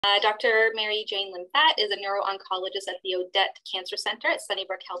Dr. Mary Jane Lim-Fat is a neuro-oncologist at the Odette Cancer Center at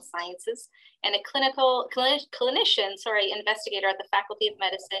Sunnybrook Health Sciences and a clinician, investigator at the Faculty of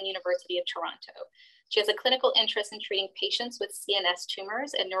Medicine, University of Toronto. She has a clinical interest in treating patients with CNS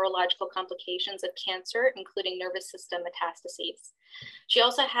tumors and neurological complications of cancer, including nervous system metastases. She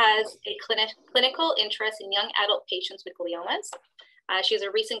also has a clinical interest in young adult patients with gliomas. She is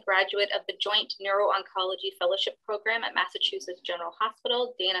a recent graduate of the Joint Neuro-Oncology Fellowship Program at Massachusetts General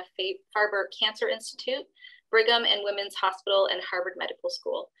Hospital, Dana-Farber Cancer Institute, Brigham and Women's Hospital, and Harvard Medical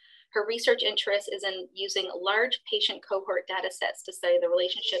School. Her research interest is in using large patient cohort data sets to study the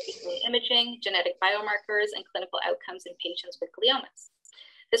relationship between imaging, genetic biomarkers, and clinical outcomes in patients with gliomas.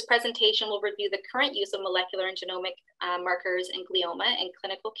 This presentation will review the current use of molecular and genomic markers in glioma in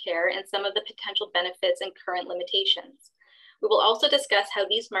clinical care and some of the potential benefits and current limitations. We will also discuss how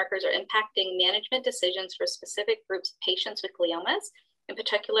these markers are impacting management decisions for specific groups of patients with gliomas, in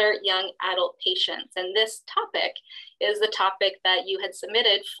particular young adult patients. And this topic is the topic that you had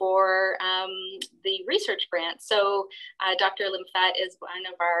submitted for the research grant. So Dr. Lim-Fat is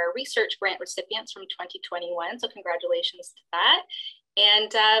one of our research grant recipients from 2021. So congratulations to that.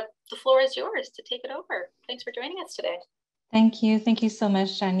 And the floor is yours to take it over. Thanks for joining us today. Thank you. Thank you so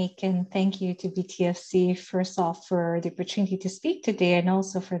much, Janique, and thank you to BTFC, first off, for the opportunity to speak today and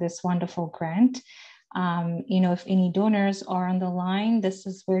also for this wonderful grant. If any donors are on the line, this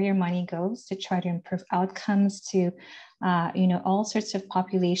is where your money goes to try to improve outcomes to, all sorts of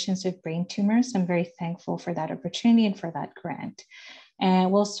populations with brain tumors. I'm very thankful for that opportunity and for that grant.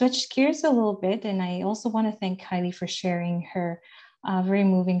 And we'll switch gears a little bit. And I also want to thank Kyleigh for sharing her very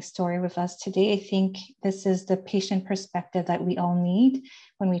moving story with us today. I think this is the patient perspective that we all need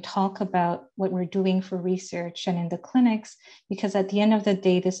when we talk about what we're doing for research and in the clinics, because at the end of the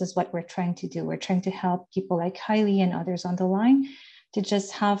day, this is what we're trying to do. We're trying to help people like Kyleigh and others on the line to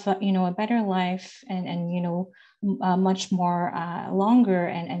just have a better life and much more longer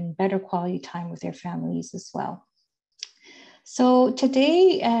and better quality time with their families as well. So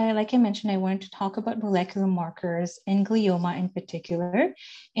today, like I mentioned, I wanted to talk about molecular markers in glioma in particular.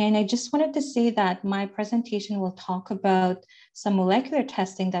 And I just wanted to say that my presentation will talk about some molecular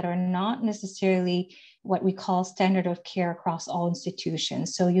testing that are not necessarily what we call standard of care across all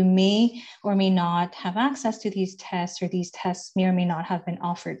institutions. So you may or may not have access to these tests, or these tests may or may not have been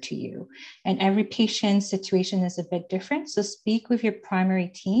offered to you. And every patient's situation is a bit different. So speak with your primary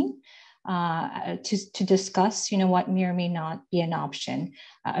team to discuss, what may or may not be an option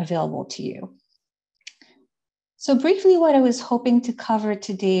available to you. So briefly, what I was hoping to cover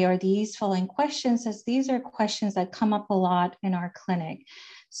today are these following questions, as these are questions that come up a lot in our clinic.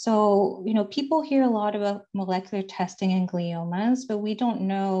 So, people hear a lot about molecular testing in gliomas, but we don't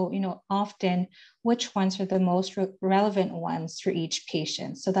know, often which ones are the most relevant ones for each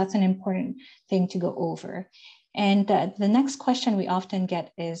patient. So that's an important thing to go over. And the next question we often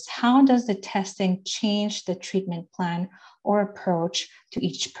get is, how does the testing change the treatment plan or approach to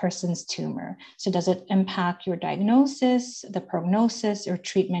each person's tumor? So does it impact your diagnosis, the prognosis, or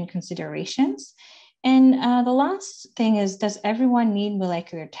treatment considerations? And the last thing is, does everyone need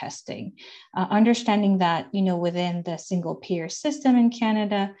molecular testing? Understanding that, within the single payer system in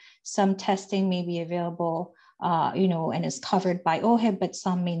Canada, some testing may be available, and is covered by OHIP, but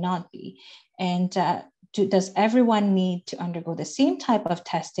some may not be. And does everyone need to undergo the same type of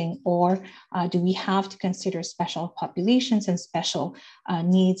testing, or do we have to consider special populations and special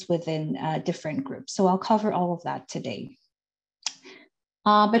needs within different groups? So I'll cover all of that today.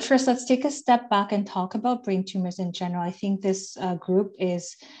 But first, let's take a step back and talk about brain tumors in general. I think this group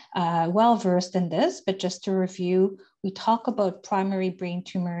is well versed in this, but just to review, we talk about primary brain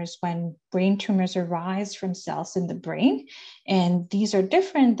tumors when brain tumors arise from cells in the brain. And these are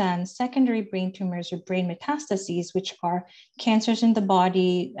different than secondary brain tumors or brain metastases, which are cancers in the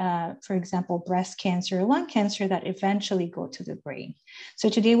body, for example, breast cancer, lung cancer, that eventually go to the brain. So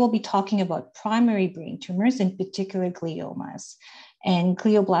today we'll be talking about primary brain tumors, in particular gliomas. And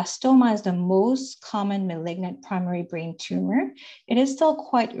glioblastoma is the most common malignant primary brain tumor. It is still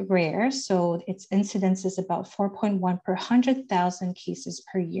quite rare, so its incidence is about 4.1 per 100,000 cases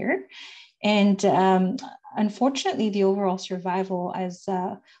per year. And unfortunately, the overall survival, as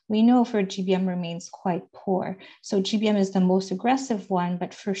we know, for GBM remains quite poor. So GBM is the most aggressive one,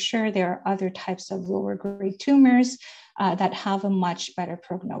 but for sure there are other types of lower grade tumors that have a much better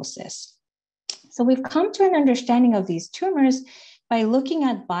prognosis. So we've come to an understanding of these tumors by looking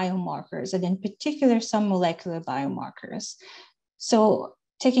at biomarkers, and in particular, some molecular biomarkers. So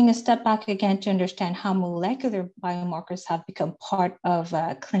taking a step back again to understand how molecular biomarkers have become part of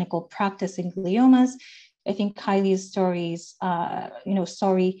clinical practice in gliomas, I think Kylie's story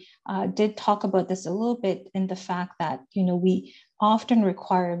did talk about this a little bit, in the fact that, we often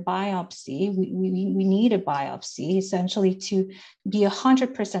require biopsy. We need a biopsy essentially to be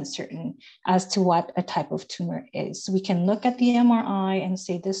 100% certain as to what a type of tumor is. We can look at the MRI and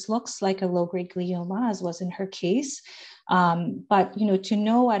say, this looks like a low-grade glioma, as was in her case. But, to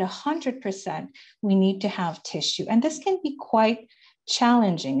know at 100%, we need to have tissue. And this can be quite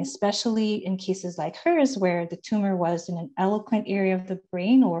challenging, especially in cases like hers, where the tumor was in an eloquent area of the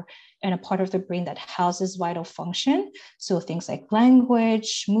brain or in a part of the brain that houses vital function. So things like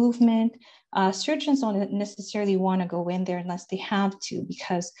language, movement. Surgeons don't necessarily want to go in there unless they have to,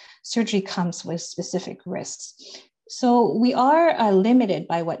 because surgery comes with specific risks. So we are limited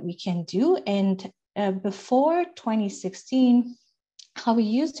by what we can do. And before 2016, how we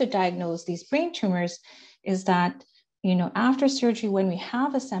used to diagnose these brain tumors is that, after surgery, when we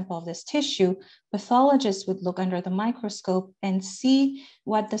have a sample of this tissue, pathologists would look under the microscope and see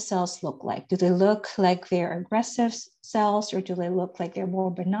what the cells look like. Do they look like they're aggressive cells, or do they look like they're more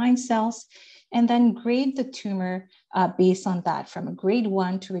benign cells? And then grade the tumor based on that, from a grade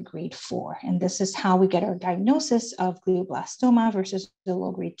 1 to a grade 4. And this is how we get our diagnosis of glioblastoma versus the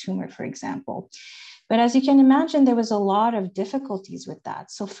low-grade tumor, for example. But as you can imagine, there was a lot of difficulties with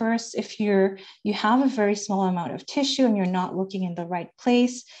that. So first, if you have a very small amount of tissue and you're not looking in the right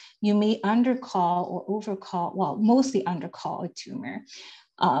place, you may undercall or overcall, well, mostly undercall a tumor.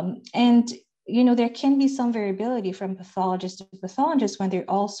 And there can be some variability from pathologist to pathologist when they're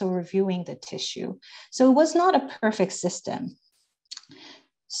also reviewing the tissue. So it was not a perfect system.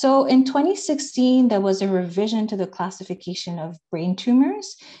 So in 2016, there was a revision to the classification of brain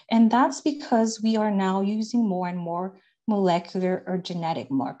tumors, and that's because we are now using more and more molecular or genetic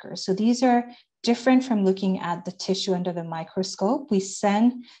markers. So these are different from looking at the tissue under the microscope. We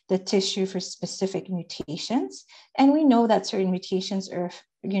send the tissue for specific mutations, and we know that certain mutations are,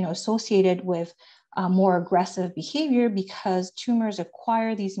 associated with more aggressive behavior, because tumors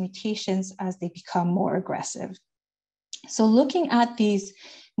acquire these mutations as they become more aggressive. So looking at these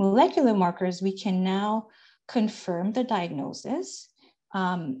molecular markers, we can now confirm the diagnosis.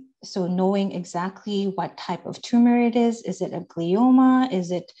 So knowing exactly what type of tumor it is it a glioma?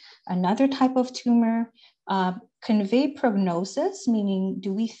 Is it another type of tumor? Convey prognosis, meaning,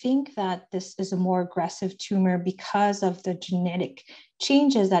 do we think that this is a more aggressive tumor because of the genetic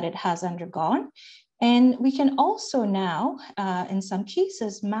changes that it has undergone? And we can also now, in some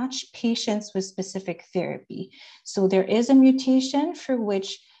cases, match patients with specific therapy. So there is a mutation for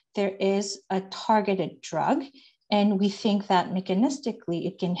which there is a targeted drug, and we think that mechanistically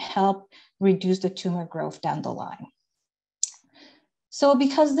it can help reduce the tumor growth down the line. So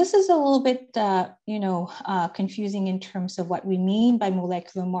because this is a little bit, confusing in terms of what we mean by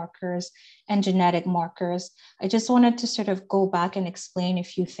molecular markers and genetic markers, I just wanted to sort of go back and explain a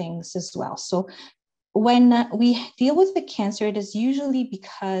few things as well. So when we deal with the cancer, it is usually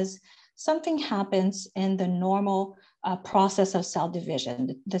because something happens in the normal process of cell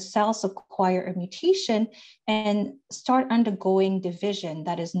division. The cells acquire a mutation and start undergoing division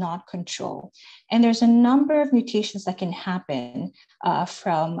that is not controlled. And there's a number of mutations that can happen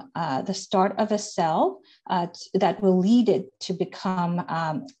from the start of a cell that will lead it to become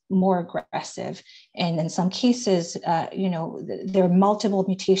more aggressive. And in some cases, there are multiple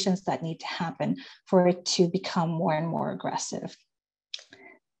mutations that need to happen for it to become more and more aggressive.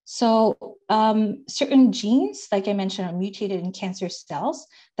 So certain genes, like I mentioned, are mutated in cancer cells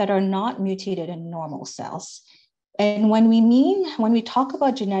that are not mutated in normal cells. And when we talk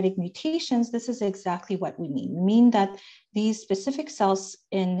about genetic mutations, this is exactly what we mean. We mean that these specific cells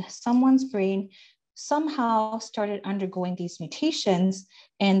in someone's brain somehow started undergoing these mutations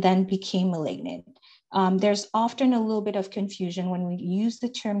and then became malignant. There's often a little bit of confusion when we use the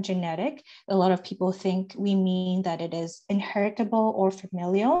term genetic. A lot of people think we mean that it is inheritable or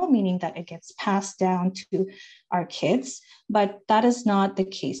familial, meaning that it gets passed down to our kids, but that is not the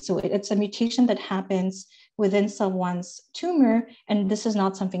case. So it's a mutation that happens within someone's tumor, and this is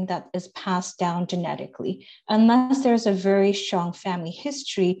not something that is passed down genetically, unless there's a very strong family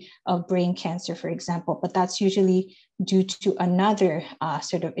history of brain cancer, for example, but that's usually due to another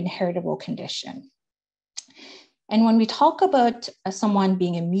sort of inheritable condition. And when we talk about someone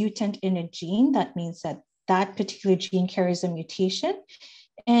being a mutant in a gene, that means that that particular gene carries a mutation.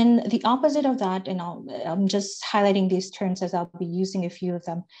 And the opposite of that, and I'm just highlighting these terms as I'll be using a few of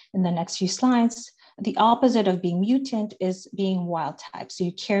them in the next few slides. The opposite of being mutant is being wild type. So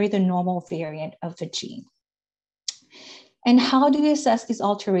you carry the normal variant of the gene. And how do we assess these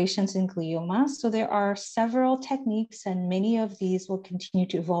alterations in glioma? So there are several techniques, and many of these will continue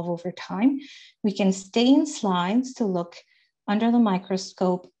to evolve over time. We can stain slides to look under the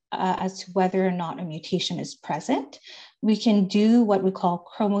microscope as to whether or not a mutation is present. We can do what we call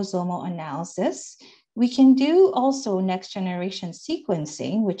chromosomal analysis. We can do also next generation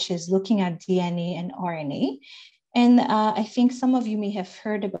sequencing, which is looking at DNA and RNA. And I think some of you may have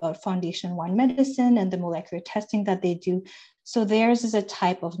heard about Foundation One Medicine and the molecular testing that they do. So theirs is a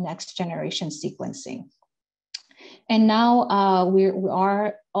type of next generation sequencing. And now we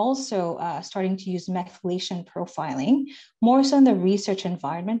are also starting to use methylation profiling, more so in the research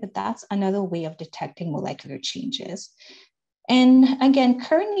environment, but that's another way of detecting molecular changes. And again,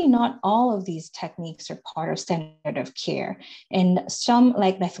 currently not all of these techniques are part of standard of care. And some,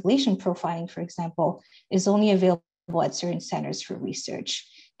 like methylation profiling, for example, is only available at certain centers for research.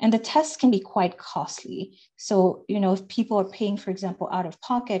 And the tests can be quite costly. So, if people are paying, for example, out of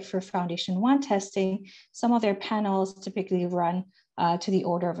pocket for Foundation One testing, some of their panels typically run to the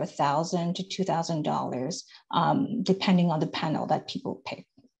order of $1,000 to $2,000, depending on the panel that people pay.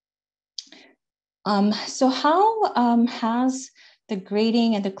 So how has the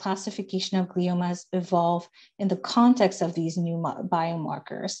grading and the classification of gliomas evolve in the context of these new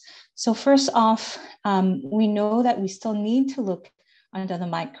biomarkers? So first off, we know that we still need to look under the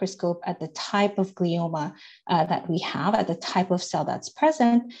microscope at the type of glioma that we have, at the type of cell that's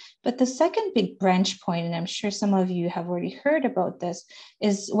present. But the second big branch point, and I'm sure some of you have already heard about this,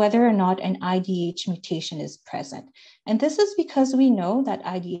 is whether or not an IDH mutation is present. And this is because we know that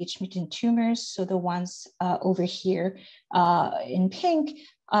IDH mutant tumors, so the ones over here in pink,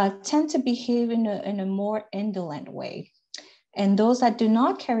 tend to behave in a more indolent way. And those that do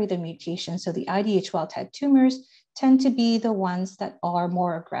not carry the mutation, so the IDH wild-type tumors, tend to be the ones that are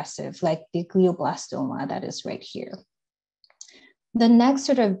more aggressive, like the glioblastoma that is right here. The next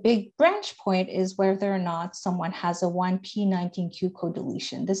sort of big branch point is whether or not someone has a 1p19q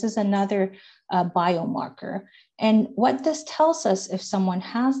co-deletion. This is another biomarker. And what this tells us, if someone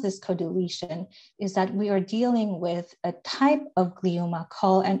has this co-deletion, is that we are dealing with a type of glioma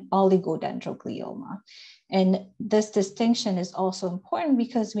called an oligodendroglioma. And this distinction is also important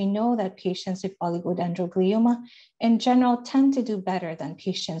because we know that patients with oligodendroglioma in general tend to do better than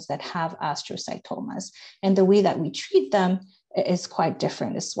patients that have astrocytomas. And the way that we treat them is quite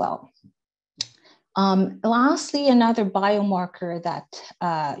different as well. Lastly, another biomarker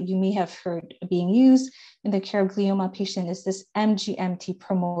that you may have heard being used in the care of glioma patient is this MGMT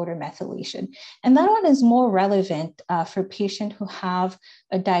promoter methylation. And that one is more relevant for patients who have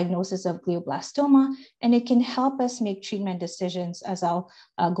a diagnosis of glioblastoma, and it can help us make treatment decisions, as I'll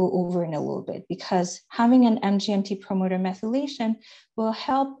go over in a little bit, because having an MGMT promoter methylation will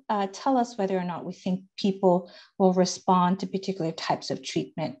help tell us whether or not we think people will respond to particular types of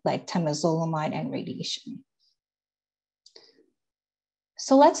treatment like temozolomide and radiation.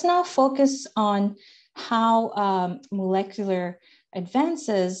 So let's now focus on how molecular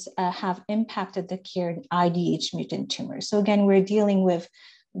advances have impacted the care in IDH mutant tumors. So again, we're dealing with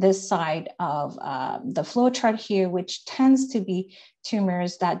this side of the flow chart here, which tends to be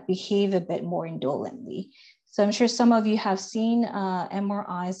tumors that behave a bit more indolently. So I'm sure some of you have seen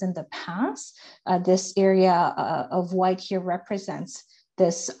MRIs in the past. This area of white here represents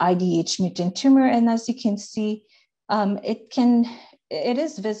this IDH mutant tumor. And as you can see, it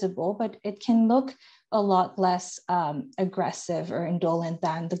is visible, but it can look a lot less aggressive or indolent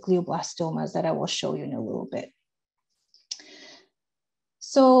than the glioblastomas that I will show you in a little bit.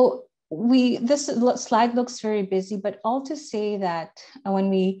 So this slide looks very busy, but all to say that when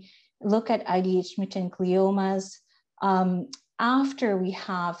we look at IDH mutant gliomas, after we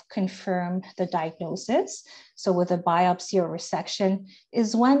have confirmed the diagnosis, so with a biopsy or resection,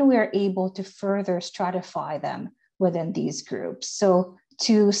 is when we're able to further stratify them within these groups. So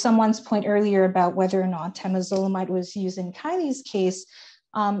to someone's point earlier about whether or not temozolomide was used in Kyleigh's case,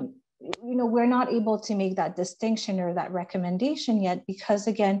 we're not able to make that distinction or that recommendation yet because,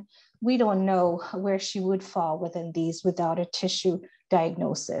 again, we don't know where she would fall within these without a tissue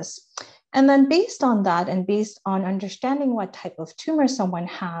diagnosis. And then based on that and based on understanding what type of tumor someone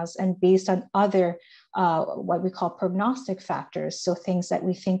has and based on other what we call prognostic factors, so things that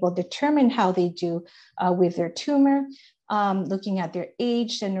we think will determine how they do with their tumor, looking at their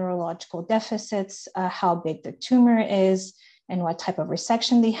age, the neurological deficits, how big the tumor is, and what type of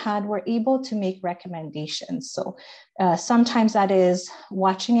resection they had, we're able to make recommendations. So sometimes that is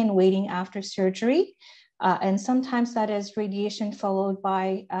watching and waiting after surgery, and sometimes that is radiation followed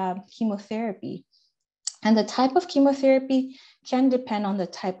by chemotherapy. And the type of chemotherapy can depend on the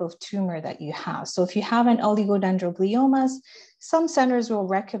type of tumor that you have. So if you have an oligodendrogliomas, some centers will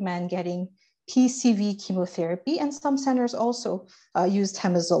recommend getting PCV chemotherapy, and some centers also use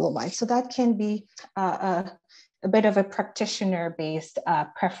temozolomide. So that can be a bit of a practitioner-based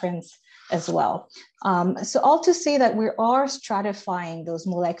preference as well. So all to say that we are stratifying those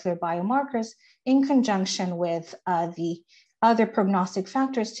molecular biomarkers in conjunction with the other prognostic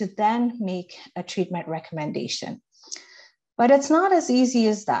factors to then make a treatment recommendation. But it's not as easy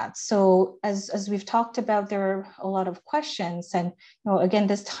as that. So as we've talked about, there are a lot of questions. And again,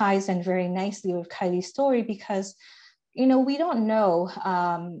 this ties in very nicely with Kyleigh's story because we don't know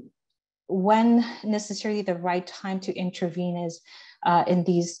when necessarily the right time to intervene is in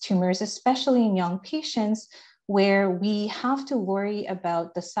these tumors, especially in young patients, where we have to worry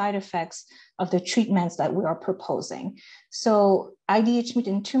about the side effects of the treatments that we are proposing. So IDH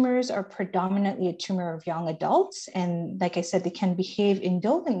mutant tumors are predominantly a tumor of young adults. And like I said, they can behave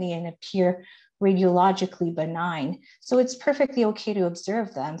indolently and appear radiologically benign. So it's perfectly okay to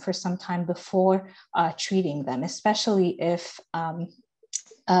observe them for some time before treating them, especially if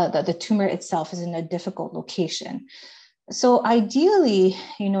the tumor itself is in a difficult location. So ideally,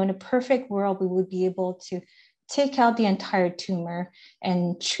 in a perfect world, we would be able to take out the entire tumor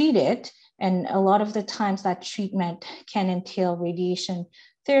and treat it. And a lot of the times that treatment can entail radiation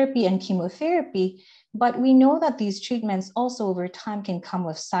therapy and chemotherapy, but we know that these treatments also over time can come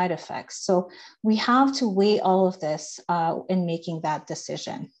with side effects. So we have to weigh all of this in making that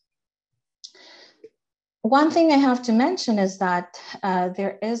decision. One thing I have to mention is that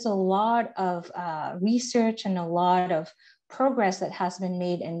there is a lot of research and a lot of progress that has been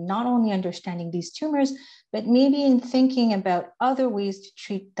made in not only understanding these tumors, but maybe in thinking about other ways to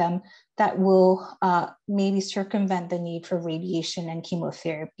treat them that will maybe circumvent the need for radiation and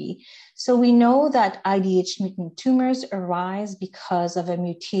chemotherapy. So we know that IDH mutant tumors arise because of a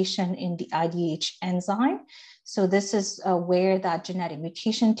mutation in the IDH enzyme. So this is where that genetic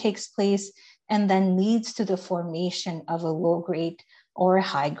mutation takes place and then leads to the formation of a low-grade or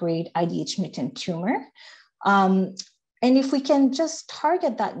high-grade IDH mutant tumor. And if we can just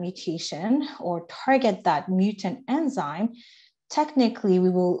target that mutation or target that mutant enzyme, technically we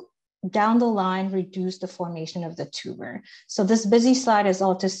will down the line reduce the formation of the tumor. So this busy slide is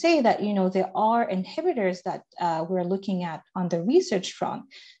all to say that there are inhibitors that we're looking at on the research front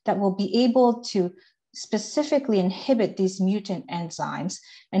that will be able to specifically inhibit these mutant enzymes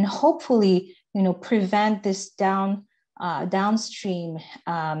and hopefully prevent this downstream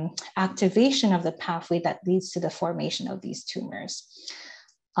activation of the pathway that leads to the formation of these tumors.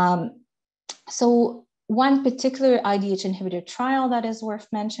 So one particular IDH inhibitor trial that is worth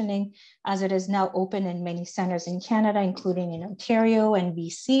mentioning, as it is now open in many centers in Canada, including in Ontario and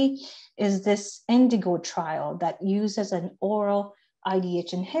BC, is this Indigo trial that uses an oral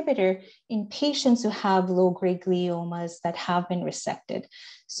IDH inhibitor in patients who have low-grade gliomas that have been resected.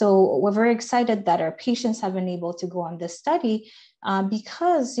 So we're very excited that our patients have been able to go on this study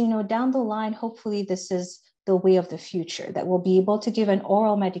because, down the line, hopefully this is the way of the future, that we'll be able to give an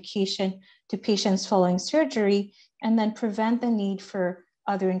oral medication to patients following surgery and then prevent the need for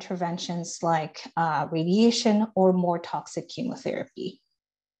other interventions like radiation or more toxic chemotherapy.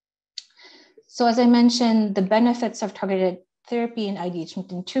 So as I mentioned, the benefits of targeted therapy in IDH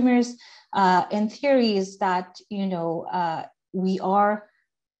mutant tumors, in theory, is that we are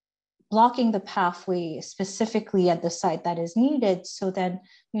blocking the pathway specifically at the site that is needed, so that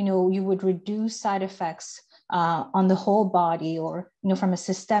you would reduce side effects on the whole body, or from a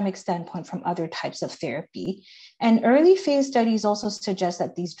systemic standpoint from other types of therapy. And early phase studies also suggest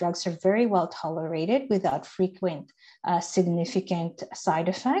that these drugs are very well tolerated without frequent significant side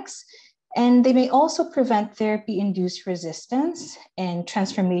effects. And they may also prevent therapy-induced resistance and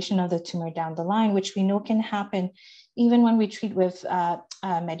transformation of the tumor down the line, which we know can happen even when we treat with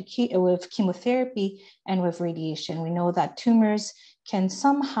chemotherapy and with radiation. We know that tumors can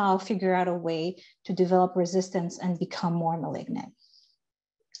somehow figure out a way to develop resistance and become more malignant.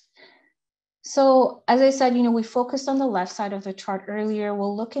 So as I said, we focused on the left side of the chart earlier.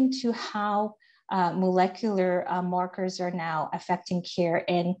 We'll look into how molecular markers are now affecting care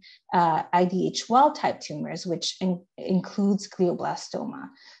in IDH wild-type tumors, which includes glioblastoma.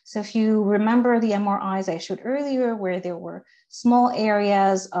 So if you remember the MRIs I showed earlier, where there were small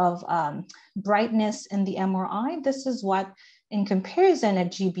areas of brightness in the MRI, this is what, in comparison, a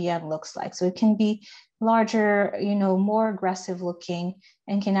GBM looks like. So it can be larger, more aggressive looking,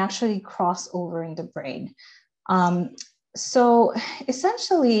 and can actually cross over in the brain. So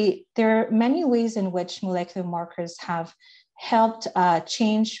essentially, there are many ways in which molecular markers have helped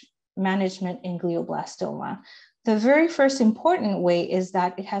change management in glioblastoma. The very first important way is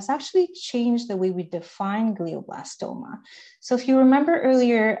that it has actually changed the way we define glioblastoma. So if you remember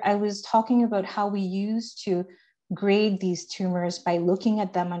earlier, I was talking about how we used to grade these tumors by looking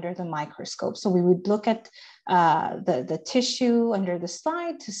at them under the microscope. So we would look at the tissue under the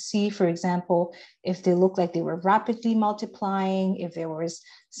slide to see, for example, if they looked like they were rapidly multiplying, if there was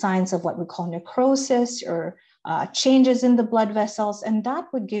signs of what we call necrosis or changes in the blood vessels, and that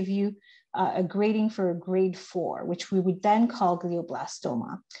would give you a grading for a grade 4, which we would then call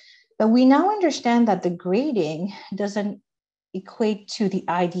glioblastoma. But we now understand that the grading doesn't equate to the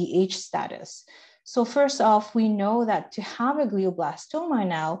IDH status. So first off, we know that to have a glioblastoma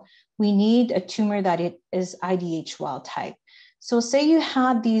now, we need a tumor that it is IDH wild type. So say you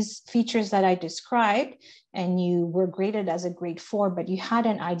had these features that I described and you were graded as a grade 4, but you had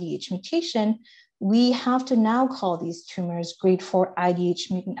an IDH mutation, we have to now call these tumors grade 4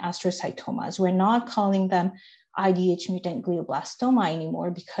 IDH mutant astrocytomas. We're not calling them IDH mutant glioblastoma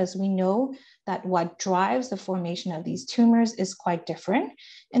anymore because we know that what drives the formation of these tumors is quite different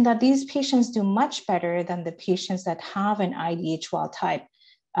and that these patients do much better than the patients that have an IDH wild type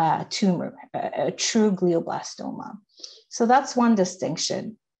tumor, a true glioblastoma. So that's one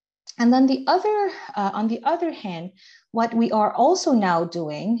distinction. And then the other, on the other hand, what we are also now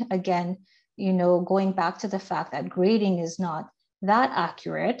doing, again, going back to the fact that grading is not that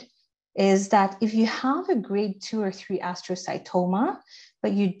accurate, is that if you have a grade 2 or 3 astrocytoma,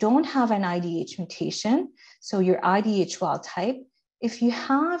 but you don't have an IDH mutation, so you're IDH wild type, if you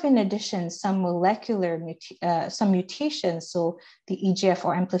have in addition some molecular mutations, so the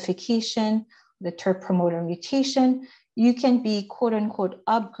EGFR amplification, the TERT promoter mutation, you can be quote unquote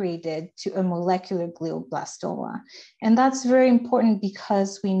upgraded to a molecular glioblastoma. And that's very important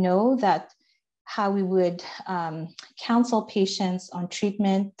because we know that how we would counsel patients on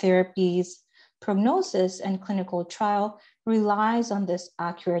treatment, therapies, prognosis, and clinical trial relies on this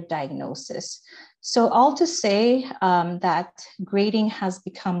accurate diagnosis. So all to say that grading has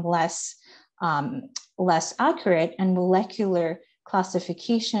become less accurate and molecular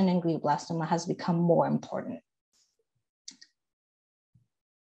classification in glioblastoma has become more important.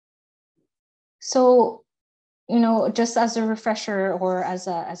 So, just as a refresher or as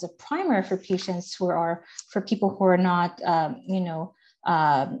a primer for patients for people who are not,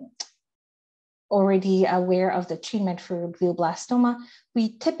 already aware of the treatment for glioblastoma,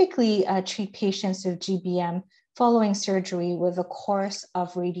 we typically treat patients with GBM following surgery with a course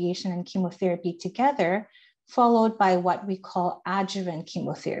of radiation and chemotherapy together, followed by what we call adjuvant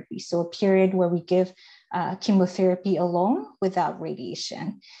chemotherapy. So a period where we give chemotherapy alone without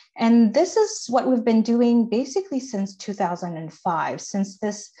radiation. And this is what we've been doing basically since 2005, since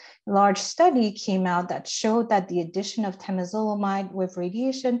this large study came out that showed that the addition of temozolomide with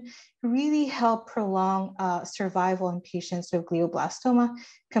radiation really helped prolong survival in patients with glioblastoma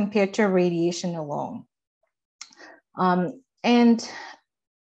compared to radiation alone. And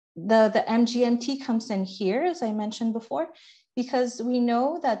the MGMT comes in here, as I mentioned before, because we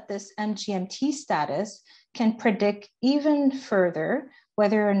know that this MGMT status can predict even further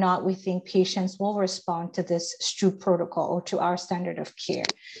whether or not we think patients will respond to this Stroop protocol or to our standard of care.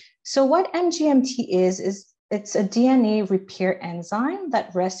 So what MGMT is it's a DNA repair enzyme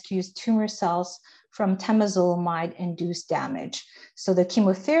that rescues tumor cells from temozolomide-induced damage. So the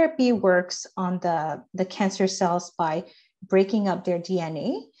chemotherapy works on the cancer cells by breaking up their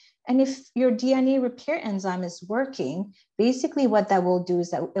DNA. And if your DNA repair enzyme is working, basically what that will do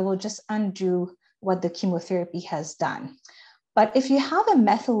is that it will just undo what the chemotherapy has done. But if you have a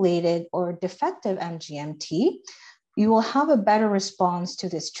methylated or defective MGMT, you will have a better response to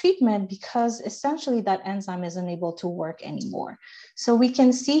this treatment because essentially that enzyme isn't able to work anymore. So we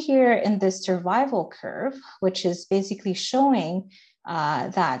can see here in this survival curve, which is basically showing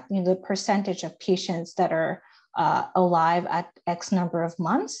that the percentage of patients that are alive at X number of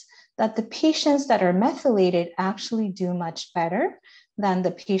months, that the patients that are methylated actually do much better than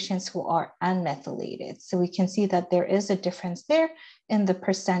the patients who are unmethylated. So we can see that there is a difference there in the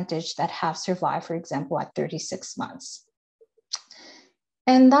percentage that have survived, for example, at 36 months.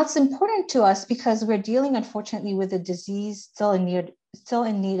 And that's important to us because we're dealing, unfortunately, with a disease still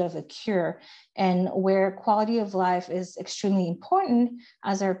in need of a cure, and where quality of life is extremely important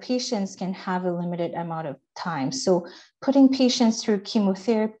as our patients can have a limited amount of time. So putting patients through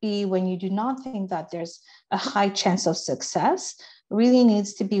chemotherapy when you do not think that there's a high chance of success really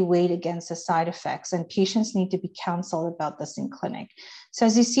needs to be weighed against the side effects, and patients need to be counseled about this in clinic. So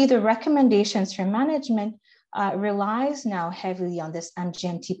as you see, the recommendations for management relies now heavily on this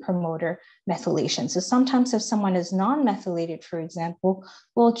MGMT promoter methylation. So sometimes if someone is non-methylated, for example,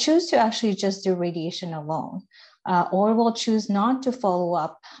 we'll choose to actually just do radiation alone, or we'll choose not to follow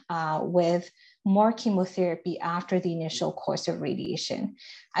up with more chemotherapy after the initial course of radiation.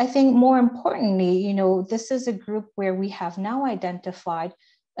 I think more importantly, this is a group where we have now identified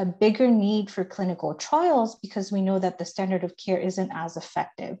a bigger need for clinical trials because we know that the standard of care isn't as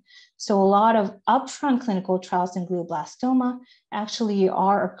effective. So a lot of upfront clinical trials in glioblastoma actually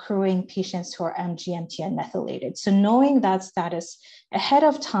are accruing patients who are MGMT unmethylated. So knowing that status ahead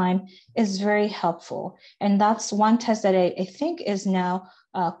of time is very helpful. And that's one test that I think is now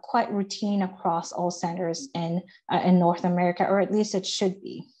quite routine across all centers in North America, or at least it should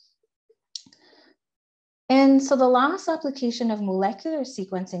be. And so the last application of molecular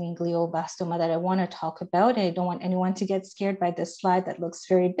sequencing in glioblastoma that I want to talk about, and I don't want anyone to get scared by this slide that looks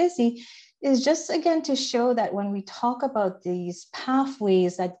very busy, is just again to show that when we talk about these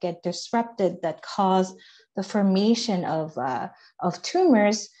pathways that get disrupted that cause the formation of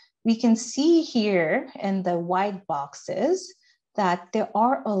tumors, we can see here in the white boxes that there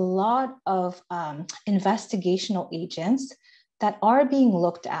are a lot of investigational agents that are being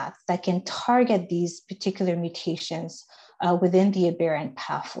looked at that can target these particular mutations within the aberrant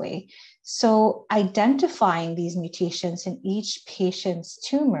pathway. So identifying these mutations in each patient's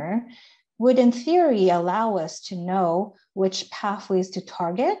tumor would in theory allow us to know which pathways to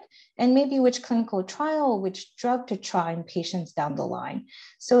target and maybe which clinical trial, which drug to try in patients down the line.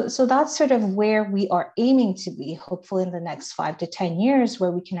 So that's sort of where we are aiming to be, hopefully in the next 5 to 10 years,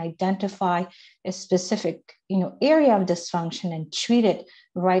 where we can identify a specific area of dysfunction and treat it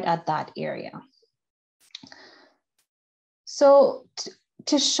right at that area. So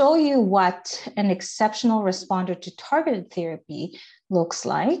to show you what an exceptional responder to targeted therapy looks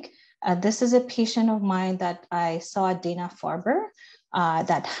like, this is a patient of mine that I saw at Dana-Farber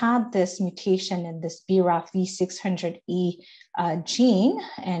that had this mutation in this BRAF V600E gene,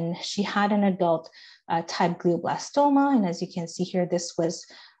 and she had an adult type glioblastoma. And as you can see here, this was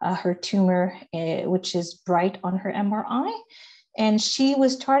her tumor, which is bright on her MRI. And she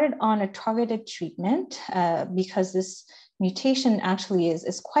was started on a targeted treatment because this mutation actually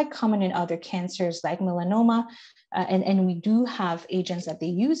is quite common in other cancers like melanoma. And we do have agents that they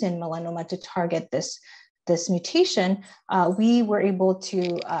use in melanoma to target this mutation. We were able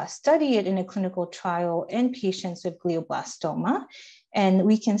to study it in a clinical trial in patients with glioblastoma. And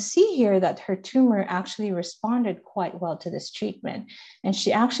we can see here that her tumor actually responded quite well to this treatment. And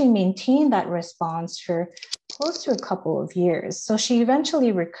she actually maintained that response for close to a couple of years. So she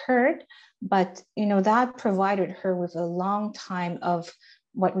eventually recurred, but that provided her with a long time of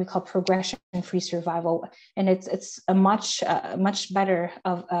what we call progression-free survival. And it's a much better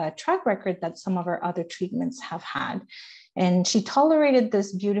of a track record that some of our other treatments have had. And she tolerated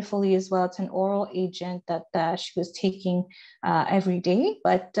this beautifully as well. It's an oral agent that she was taking every day,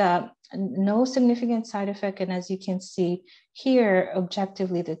 but no significant side effect. And as you can see here,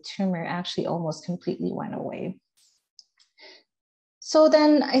 objectively, the tumor actually almost completely went away. So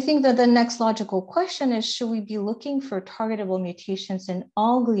then I think that the next logical question is, should we be looking for targetable mutations in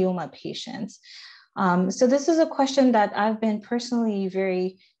all glioma patients? So this is a question that I've been personally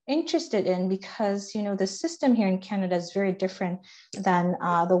very interested in because, the system here in Canada is very different than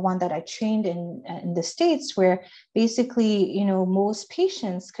the one that I trained in the States, where basically, most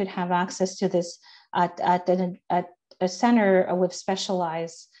patients could have access to this at a center with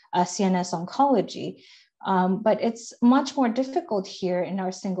specialized CNS oncology. But it's much more difficult here in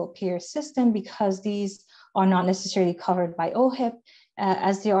our single payer system because these are not necessarily covered by OHIP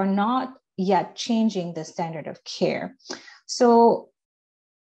as they are not yet changing the standard of care. So,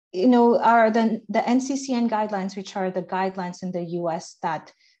 the NCCN guidelines, which are the guidelines in the US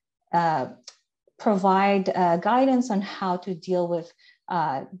that provide guidance on how to deal with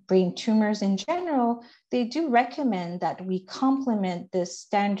brain tumors in general, they do recommend that we complement this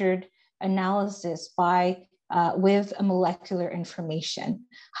standard analysis with a molecular information.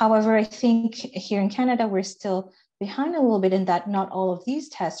 However, I think here in Canada, we're still behind a little bit in that not all of these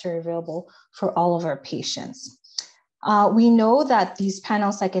tests are available for all of our patients. We know that these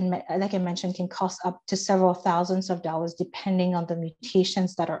panels, like I mentioned, can cost up to several thousands of dollars depending on the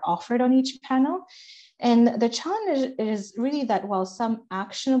mutations that are offered on each panel. And the challenge is really that while some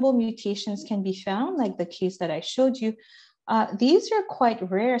actionable mutations can be found, like the case that I showed you, these are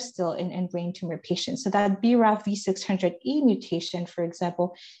quite rare still in brain tumor patients. So that BRAF V600E mutation, for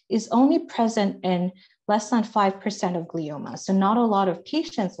example, is only present in less than 5% of glioma. So not a lot of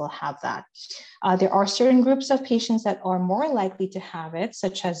patients will have that. There are certain groups of patients that are more likely to have it,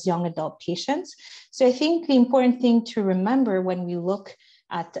 such as young adult patients. So I think the important thing to remember when we look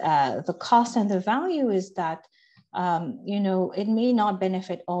at the cost and the value is that, it may not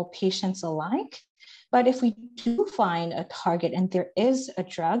benefit all patients alike, but if we do find a target and there is a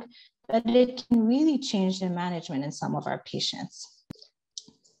drug, that it can really change the management in some of our patients.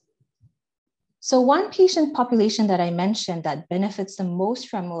 So one patient population that I mentioned that benefits the most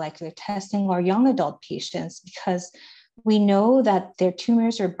from molecular testing are young adult patients, because we know that their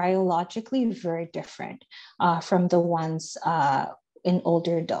tumors are biologically very different from the ones in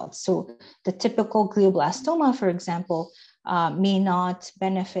older adults. So the typical glioblastoma, for example, may not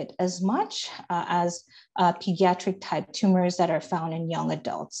benefit as much as pediatric type tumors that are found in young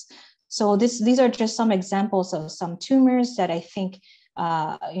adults. So these are just some examples of some tumors that I think,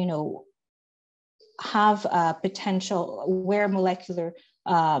 have potential where molecular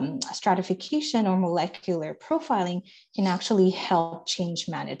stratification or molecular profiling can actually help change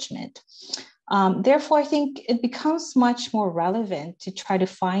management. Therefore, I think it becomes much more relevant to try to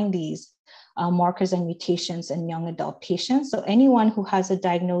find these markers and mutations in young adult patients. So anyone who has a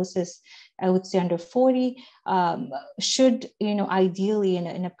diagnosis, I would say under 40, should, ideally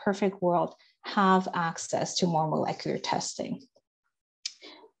in a perfect world, have access to more molecular testing.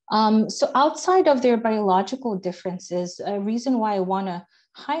 So outside of their biological differences, a reason why I want to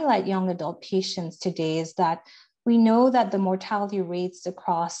highlight young adult patients today is that we know that the mortality rates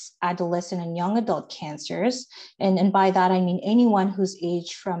across adolescent and young adult cancers, and by that I mean anyone who's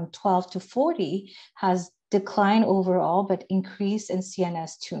aged from 12 to 40, has declined overall, but increase in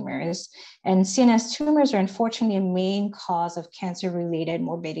CNS tumors. And CNS tumors are unfortunately a main cause of cancer-related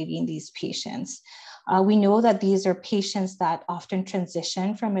morbidity in these patients. We know that these are patients that often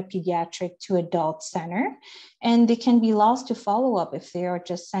transition from a pediatric to adult center, and they can be lost to follow-up if they are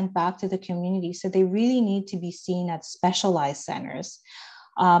just sent back to the community. So they really need to be seen at specialized centers.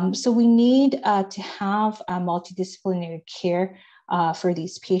 So we need to have multidisciplinary care for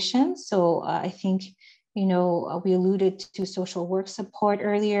these patients. So I think, we alluded to social work support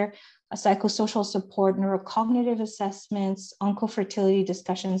earlier, psychosocial support, neurocognitive assessments, oncofertility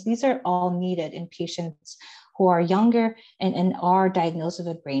discussions. These are all needed in patients who are younger and are diagnosed with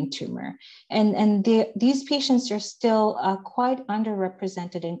a brain tumor. And these patients are still quite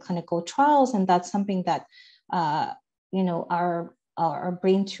underrepresented in clinical trials, and that's something that our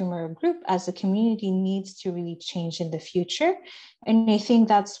brain tumor group as a community needs to really change in the future. And I think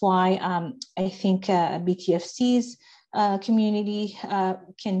that's why I think BTFC's community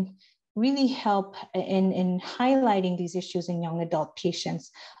can really help in highlighting these issues in young adult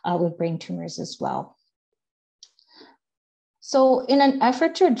patients with brain tumors as well. So in an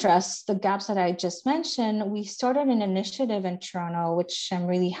effort to address the gaps that I just mentioned, we started an initiative in Toronto, which I'm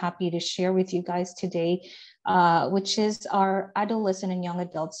really happy to share with you guys today, which is our Adolescent and Young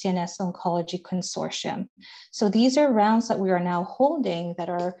Adult CNS Oncology Consortium. So these are rounds that we are now holding that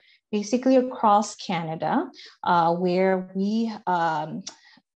are basically across Canada, where we,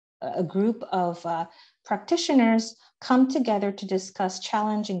 a group of practitioners come together to discuss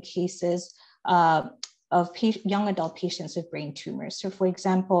challenging cases of young adult patients with brain tumors. So for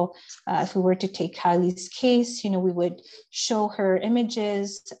example, if we were to take Kyleigh's case, we would show her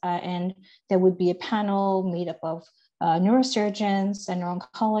images and there would be a panel made up of neurosurgeons and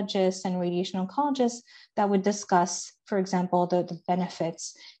neuro-oncologists and radiation oncologists that would discuss, for example, the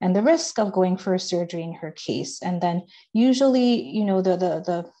benefits and the risk of going for a surgery in her case. And then usually,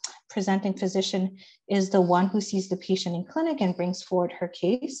 the presenting physician is the one who sees the patient in clinic and brings forward her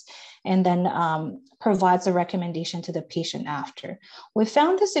case and then provides a recommendation to the patient after. We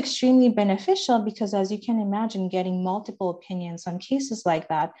found this extremely beneficial because, as you can imagine, getting multiple opinions on cases like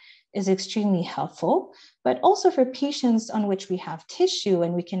that is extremely helpful, but also for patients on which we have tissue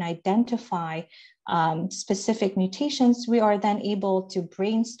and we can identify specific mutations, we are then able to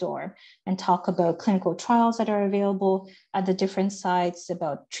brainstorm and talk about clinical trials that are available at the different sites,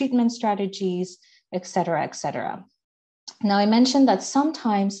 about treatment strategies, et cetera, et cetera. Now, I mentioned that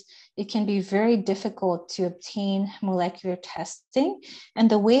sometimes it can be very difficult to obtain molecular testing. And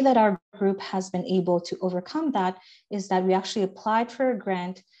the way that our group has been able to overcome that is that we actually applied for a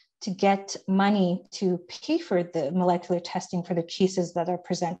grant to get money to pay for the molecular testing for the cases that are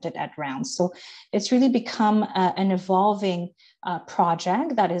presented at rounds. So it's really become an evolving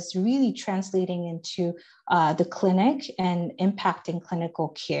project that is really translating into the clinic and impacting clinical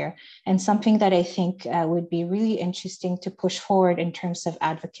care, and something that I think would be really interesting to push forward in terms of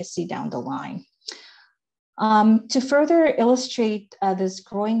advocacy down the line. To further illustrate this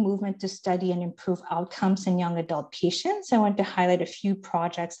growing movement to study and improve outcomes in young adult patients, I want to highlight a few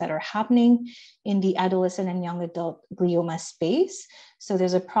projects that are happening in the adolescent and young adult glioma space. So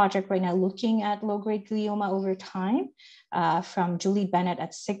there's a project right now looking at low-grade glioma over time from Julie Bennett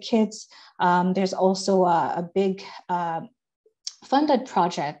at Sick Kids. There's also a big funded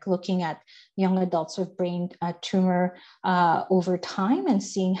project looking at young adults with brain tumor over time and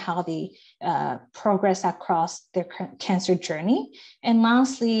seeing how they progress across their cancer journey. And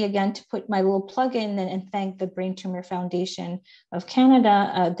lastly, again, to put my little plug in and thank the Brain Tumor Foundation of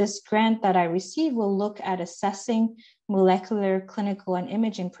Canada, this grant that I received will look at assessing molecular, clinical, and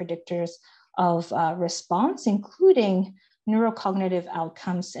imaging predictors of response, including neurocognitive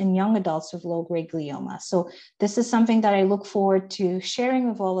outcomes in young adults with low-grade glioma. So this is something that I look forward to sharing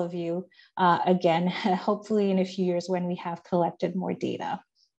with all of you again, hopefully in a few years when we have collected more data.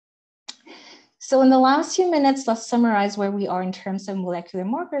 So in the last few minutes, let's summarize where we are in terms of molecular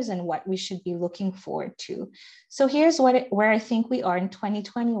markers and what we should be looking forward to. So here's where I think we are in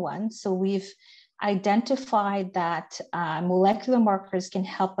 2021. So we've identified that molecular markers can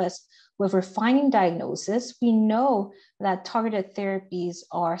help us with refining diagnosis. We know that targeted therapies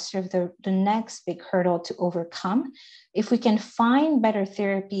are sort of the next big hurdle to overcome. If we can find better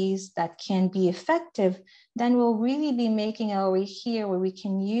therapies that can be effective, then we'll really be making our way here where we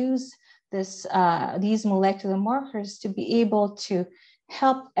can use these molecular markers to be able to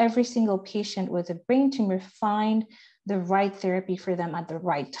help every single patient with a brain tumor find the right therapy for them at the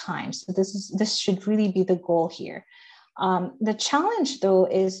right time. So this should really be the goal here. The challenge, though,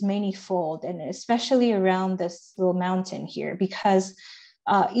 is manyfold, and especially around this little mountain here, because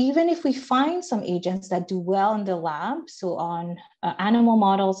even if we find some agents that do well in the lab, so on animal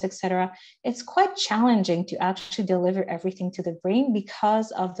models, et cetera, it's quite challenging to actually deliver everything to the brain because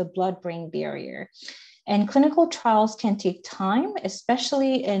of the blood-brain barrier. And clinical trials can take time,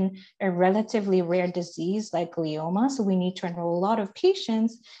 especially in a relatively rare disease like glioma. So we need to enroll a lot of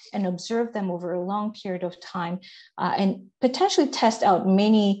patients and observe them over a long period of time and potentially test out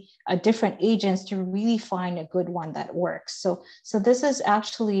many different agents to really find a good one that works. So this is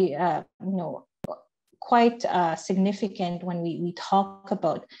actually quite significant when we talk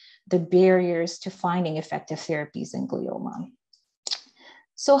about the barriers to finding effective therapies in glioma.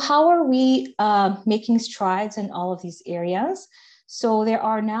 So how are we making strides in all of these areas? So there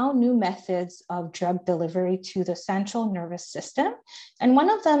are now new methods of drug delivery to the central nervous system. And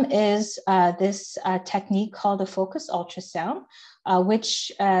one of them is this technique called the focused ultrasound,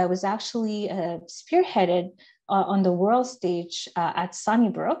 which was actually spearheaded on the world stage at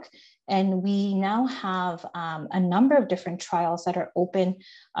Sunnybrook. And we now have a number of different trials that are open,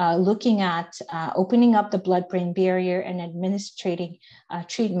 looking at opening up the blood-brain barrier and administering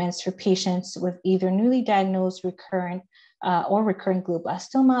treatments for patients with either newly diagnosed recurrent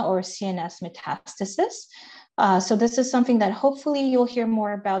glioblastoma or CNS metastasis. So this is something that hopefully you'll hear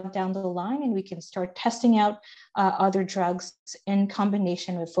more about down the line, and we can start testing out other drugs in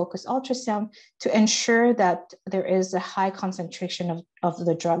combination with focused ultrasound to ensure that there is a high concentration of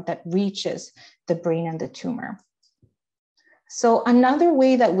the drug that reaches the brain and the tumor. So another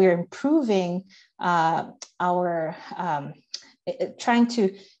way that we're improving trying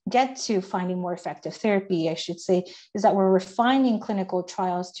to get to finding more effective therapy, I should say, is that we're refining clinical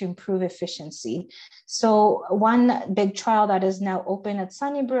trials to improve efficiency. So one big trial that is now open at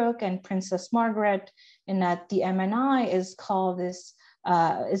Sunnybrook and Princess Margaret and at the MNI is called the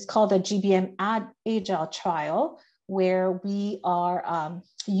GBM Agile trial, where we are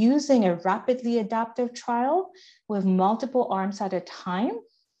using a rapidly adaptive trial with multiple arms at a time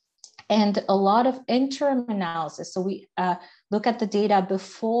and a lot of interim analysis. So we look at the data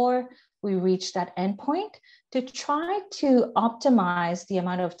before we reach that endpoint to try to optimize the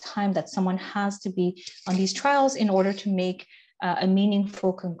amount of time that someone has to be on these trials in order to make a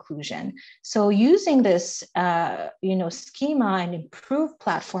meaningful conclusion. So using this schema and improved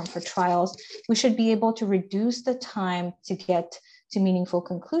platform for trials, we should be able to reduce the time to get to meaningful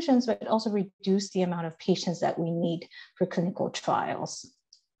conclusions, but also reduce the amount of patients that we need for clinical trials.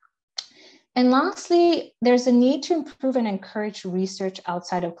 And lastly, there's a need to improve and encourage research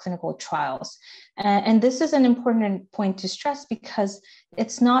outside of clinical trials. And this is an important point to stress because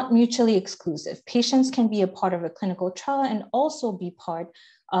it's not mutually exclusive. Patients can be a part of a clinical trial and also be part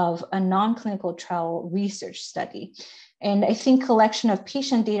of a non-clinical trial research study. And I think collection of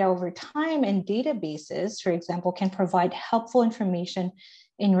patient data over time and databases, for example, can provide helpful information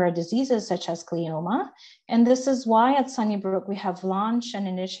in rare diseases such as glioma. And this is why at Sunnybrook, we have launched an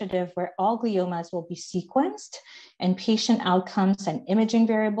initiative where all gliomas will be sequenced and patient outcomes and imaging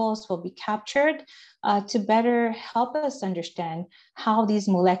variables will be captured to better help us understand how these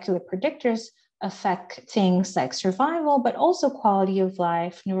molecular predictors affect things like survival, but also quality of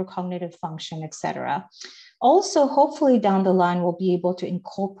life, neurocognitive function, et cetera. Also, hopefully down the line, we'll be able to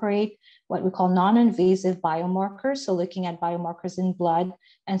incorporate what we call non-invasive biomarkers, so looking at biomarkers in blood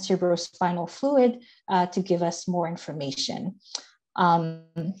and cerebrospinal fluid to give us more information.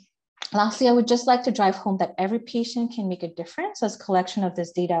 Lastly, I would just like to drive home that every patient can make a difference as collection of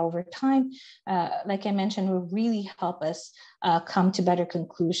this data over time, like I mentioned, will really help us come to better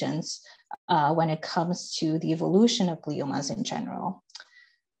conclusions when it comes to the evolution of gliomas in general.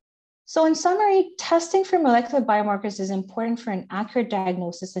 So in summary, testing for molecular biomarkers is important for an accurate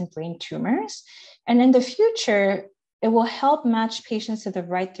diagnosis in brain tumors. And in the future, it will help match patients to the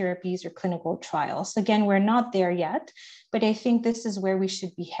right therapies or clinical trials. Again, we're not there yet, but I think this is where we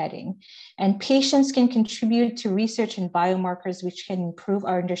should be heading. And patients can contribute to research in biomarkers, which can improve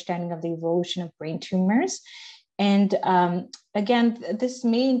our understanding of the evolution of brain tumors. And again, this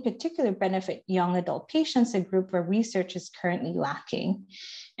may in particular benefit young adult patients, a group where research is currently lacking.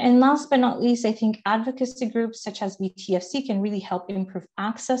 And last but not least, I think advocacy groups such as BTFC can really help improve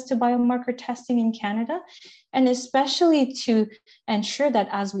access to biomarker testing in Canada, and especially to ensure that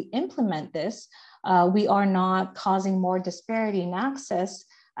as we implement this, we are not causing more disparity in access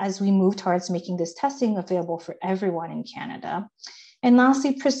as we move towards making this testing available for everyone in Canada. And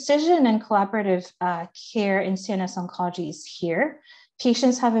lastly, precision and collaborative care in CNS oncology is here.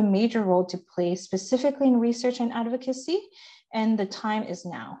 Patients have a major role to play, specifically in research and advocacy, and the time is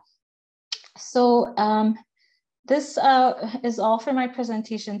now. So this is all for my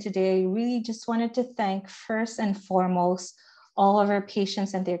presentation today. I really just wanted to thank first and foremost all of our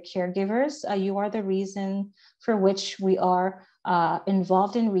patients and their caregivers. You are the reason for which we are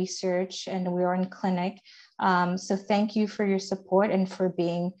involved in research and we are in clinic. So thank you for your support and for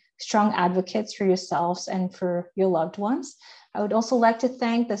being strong advocates for yourselves and for your loved ones. I would also like to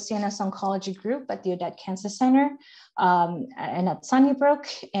thank the CNS Oncology Group at the Odette Cancer Center and at Sunnybrook,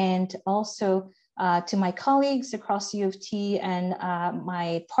 and also to my colleagues across U of T and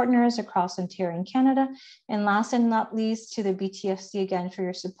my partners across Ontario and Canada. And last and not least, to the BTFC again for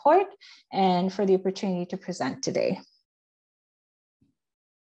your support and for the opportunity to present today.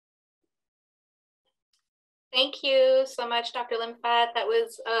 Thank you so much, Dr. Lim-Fat. That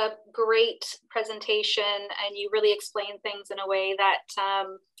was a great presentation, and you really explained things in a way that,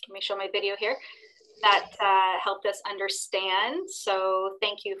 let me show my video here, that helped us understand. So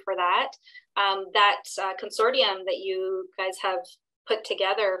thank you for that. That consortium that you guys have put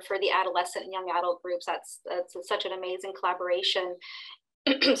together for the adolescent and young adult groups, that's such an amazing collaboration.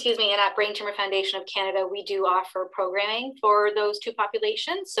 Excuse me, and at Brain Tumor Foundation of Canada, we do offer programming for those two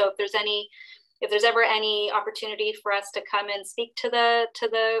populations. So if there's ever any opportunity for us to come and speak to the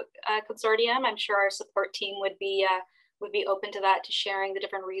consortium, I'm sure our support team would be open to that, to sharing the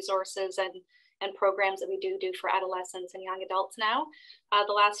different resources and programs that we do for adolescents and young adults now,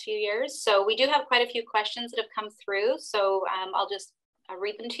 the last few years. So we do have quite a few questions that have come through. So I'll just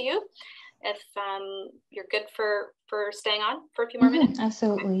read them to you if you're good for staying on for a few more minutes.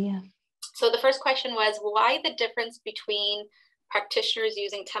 Absolutely, yeah. So the first question was, why the difference between practitioners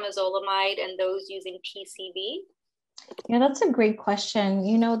using temozolomide and those using PCV? Yeah, that's a great question.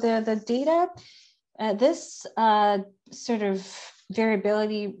 You know, the data, this sort of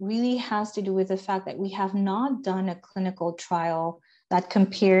variability really has to do with the fact that we have not done a clinical trial that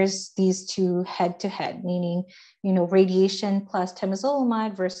compares these two head to head, meaning, you know, radiation plus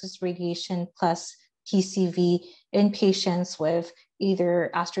temozolomide versus radiation plus PCV in patients with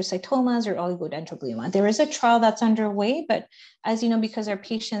either astrocytomas or oligodendroglioma. There is a trial that's underway, but as you know, because our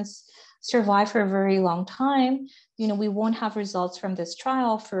patients survive for a very long time, you know, we won't have results from this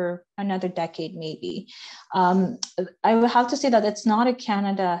trial for another decade, maybe. I would have to say that it's not a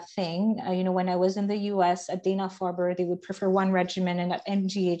Canada thing. You know, when I was in the US at Dana-Farber, they would prefer one regimen, and at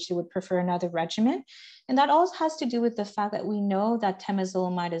MGH, they would prefer another regimen. And that all has to do with the fact that we know that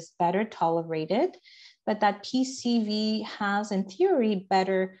temozolomide is better tolerated, but that PCV has, in theory,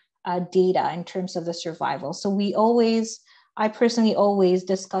 better data in terms of the survival. So I personally always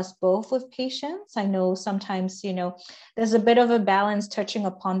discuss both with patients. I know sometimes, you know, there's a bit of a balance touching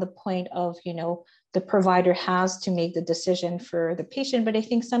upon the point of, you know, the provider has to make the decision for the patient, but I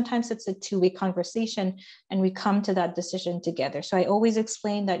think sometimes it's a two-way conversation and we come to that decision together. So I always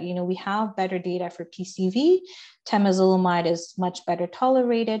explain that, you know, we have better data for PCV. Temozolomide is much better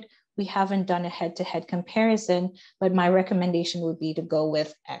tolerated. we haven't done a head-to-head comparison, but my recommendation would be to go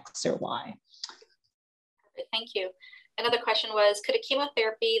with X or Y. Thank you. Another question was, could a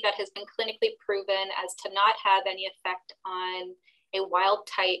chemotherapy that has been clinically proven as to not have any effect on a wild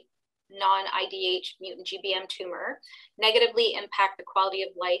type non-IDH mutant GBM tumor negatively impact the quality of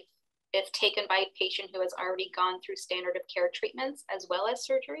life if taken by a patient who has already gone through standard of care treatments as well as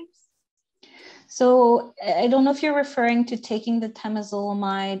surgeries? So I don't know if you're referring to taking the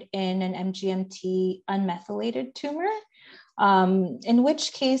temozolomide in an MGMT unmethylated tumor, in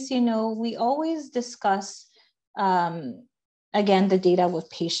which case, we always discuss, again, the data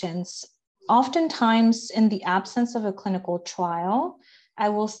with patients. Oftentimes, in the absence of a clinical trial, I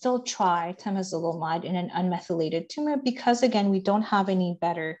will still try temozolomide in an unmethylated tumor because, again, we don't have any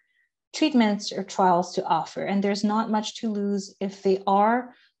better treatments or trials to offer, and there's not much to lose if they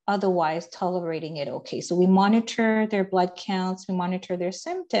are otherwise tolerating it okay. So we monitor their blood counts, we monitor their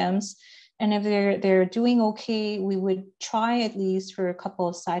symptoms, and if they're doing okay, we would try at least for a couple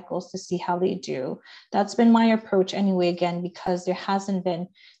of cycles to see how they do. That's been my approach anyway, again, because there hasn't been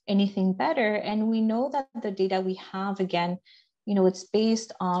anything better. And we know that the data we have, again, it's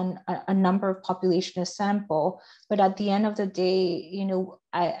based on a number of population sample, but at the end of the day,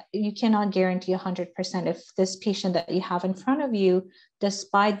 you cannot guarantee 100% if this patient that you have in front of you,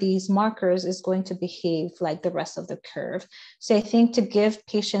 despite these markers, is going to behave like the rest of the curve. So I think to give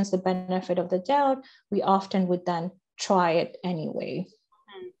patients the benefit of the doubt, we often would then try it anyway.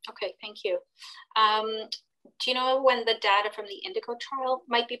 Okay, thank you. Do you know when the data from the Indigo trial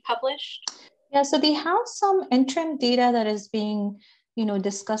might be published? Yeah, so they have some interim data that is being,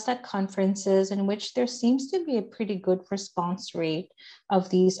 discussed at conferences in which there seems to be a pretty good response rate of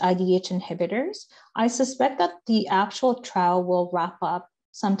these IDH inhibitors. I suspect that the actual trial will wrap up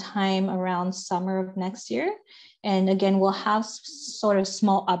sometime around summer of next year. And again, we'll have sort of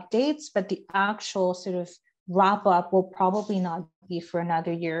small updates, but the actual sort of wrap up will probably not be for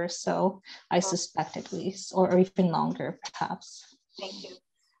another year or so, I suspect at least, or even longer perhaps. Thank you.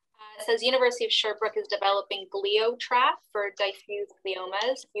 It says University of Sherbrooke is developing GlioTrap for diffuse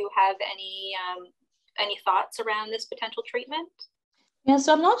gliomas. Do you have any thoughts around this potential treatment? Yeah,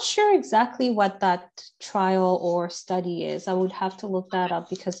 so I'm not sure exactly what that trial or study is. I would have to look that up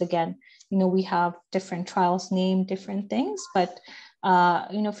because, again, we have different trials named different things, but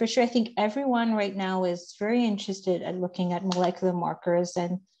for sure, I think everyone right now is very interested at looking at molecular markers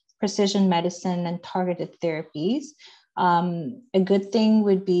and precision medicine and targeted therapies. A good thing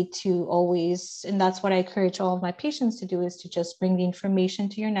would be to always, and that's what I encourage all of my patients to do, is to just bring the information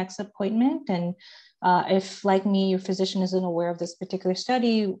to your next appointment. And if, like me, your physician isn't aware of this particular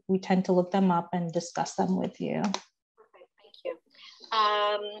study, we tend to look them up and discuss them with you. Perfect, thank you.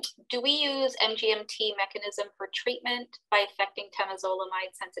 Do we use MGMT mechanism for treatment by affecting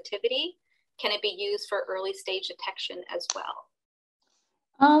temozolomide sensitivity? Can it be used for early stage detection as well?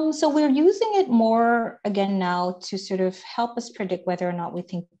 So we're using it more, again, now to sort of help us predict whether or not we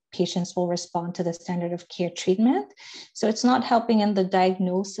think patients will respond to the standard of care treatment. So it's not helping in the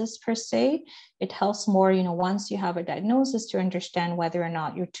diagnosis per se. It helps more, once you have a diagnosis, to understand whether or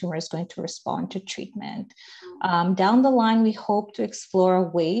not your tumor is going to respond to treatment. Down the line, we hope to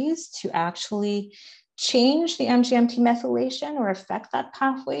explore ways to actually change the MGMT methylation or affect that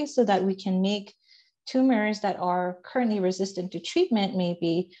pathway so that we can make tumors that are currently resistant to treatment may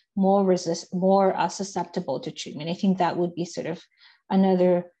be more susceptible to treatment. I think that would be sort of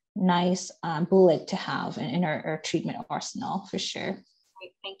another nice bullet to have in our treatment arsenal for sure.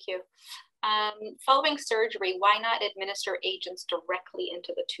 Great, thank you. Following surgery, why not administer agents directly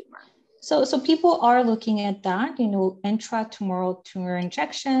into the tumor? So people are looking at that, intratumoral tumor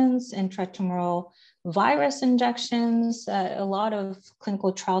injections, intratumoral virus injections. A lot of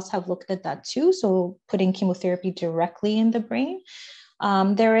clinical trials have looked at that too. So putting chemotherapy directly in the brain.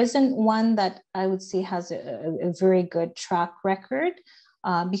 There isn't one that I would say has a very good track record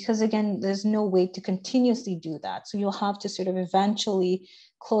because, again, there's no way to continuously do that. So you'll have to sort of eventually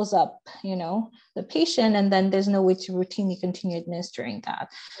close up, the patient, and then there's no way to routinely continue administering that.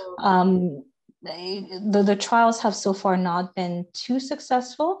 The trials have so far not been too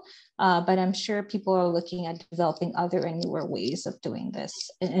successul, but I'm sure people are looking at developing other and newer ways of doing this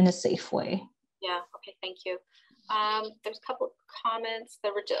in a safe way. Yeah, okay, thank you. There's a couple of comments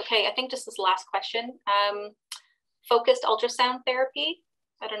that were, okay, I think just this last question. Focused ultrasound therapy.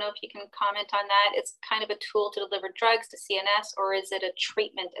 I don't know if you can comment on that. It's kind of a tool to deliver drugs to CNS, or is it a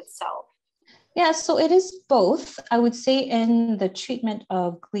treatment itself? Yeah, so it is both. I would say in the treatment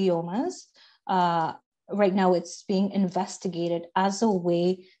of gliomas, right now it's being investigated as a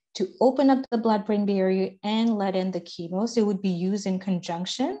way to open up the blood-brain barrier and let in the chemo. So it would be used in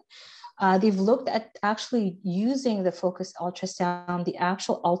conjunction. They've looked at actually using the focused ultrasound, the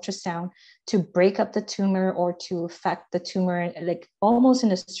actual ultrasound, to break up the tumor or to affect the tumor, like almost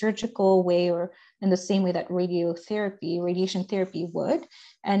in a surgical way or in the same way that radiation therapy would.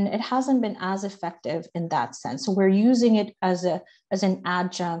 And it hasn't been as effective in that sense. So we're using it as an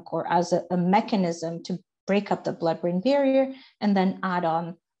adjunct or as a mechanism to break up the blood-brain barrier and then add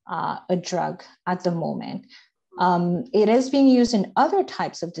on a drug at the moment. It is being used in other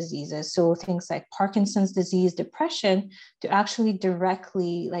types of diseases. So things like Parkinson's disease, depression, to actually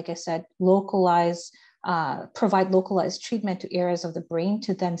directly, like I said, provide localized treatment to areas of the brain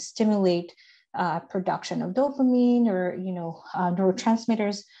to then stimulate production of dopamine or,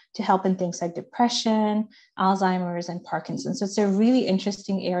 neurotransmitters to help in things like depression, Alzheimer's, and Parkinson's. So it's a really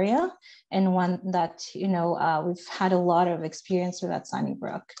interesting area and one that, we've had a lot of experience with at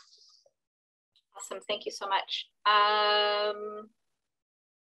Sunnybrook. Awesome. Thank you so much.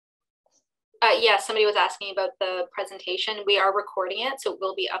 Yeah, somebody was asking about the presentation. We are recording it, so it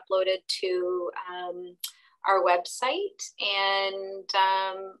will be uploaded to our website. And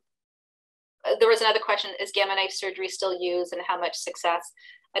there was another question, is gamma knife surgery still used and how much success?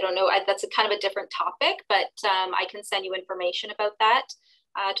 I don't know. That's kind of a different topic, but I can send you information about that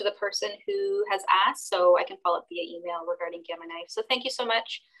to the person who has asked. So I can follow up via email regarding gamma knife. So thank you so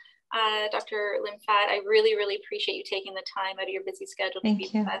much, Dr. Lim-Fat. I really, really appreciate you taking the time out of your busy schedule to be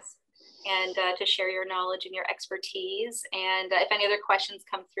with us and to share your knowledge and your expertise. And if any other questions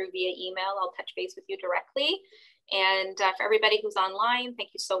come through via email, I'll touch base with you directly. And for everybody who's online,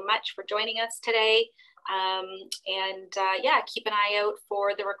 thank you so much for joining us today. Yeah, keep an eye out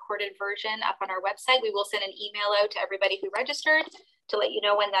for the recorded version up on our website. We will send an email out to everybody who registered to let you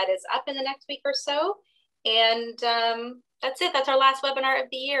know when that is up in the next week or so. And that's it. That's our last webinar of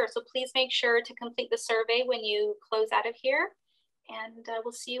the year. So please make sure to complete the survey when you close out of here. And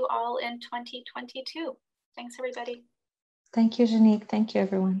we'll see you all in 2022. Thanks, everybody. Thank you, Janique. Thank you,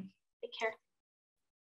 everyone. Take care.